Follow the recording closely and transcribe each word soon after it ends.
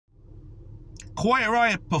Quiet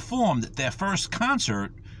Riot performed their first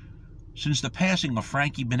concert since the passing of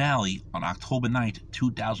Frankie Banali on October 9th,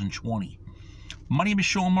 2020. My name is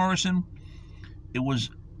Sean Morrison. It was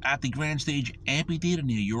at the Grand Stage Amphitheater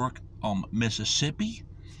near York, Mississippi.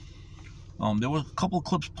 There were a couple of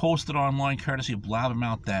clips posted online courtesy of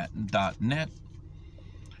blabbermouth.net.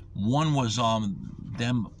 One was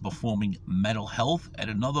them performing Mental Health, and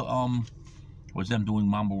another was them doing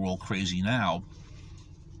Mambo Roll Crazy Now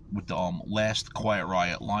with the last Quiet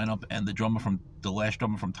Riot lineup, and the last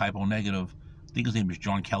drummer from Typo Negative, I think his name is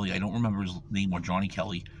John Kelly, I don't remember his name, or Johnny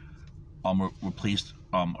Kelly, replaced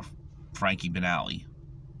Frankie Banali.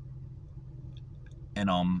 And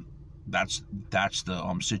that's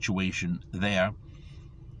the situation there.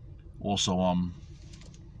 Also,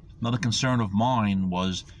 another concern of mine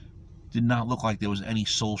was, did not look like there was any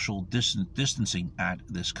social distancing at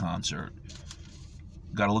this concert.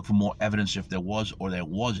 Got to look for more evidence if there was or there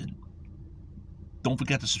wasn't. Don't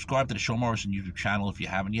forget to subscribe to the Sean Morrison YouTube channel if you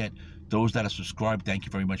haven't yet. Those that are subscribed, thank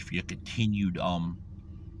you very much for your continued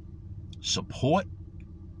support.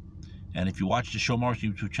 And if you watch the Sean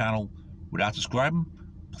Morrison YouTube channel without subscribing,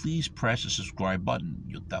 please press the subscribe button.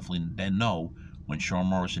 You'll definitely then know when Sean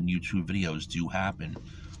Morrison YouTube videos do happen.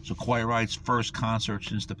 So Quiet Riot's first concert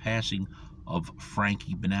since the passing of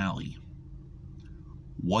Frankie Banali.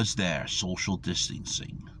 Was there social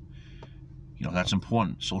distancing? You know, that's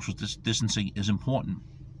important. Social distancing is important,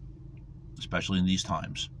 especially in these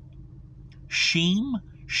times. Shame,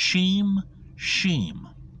 shame, shame.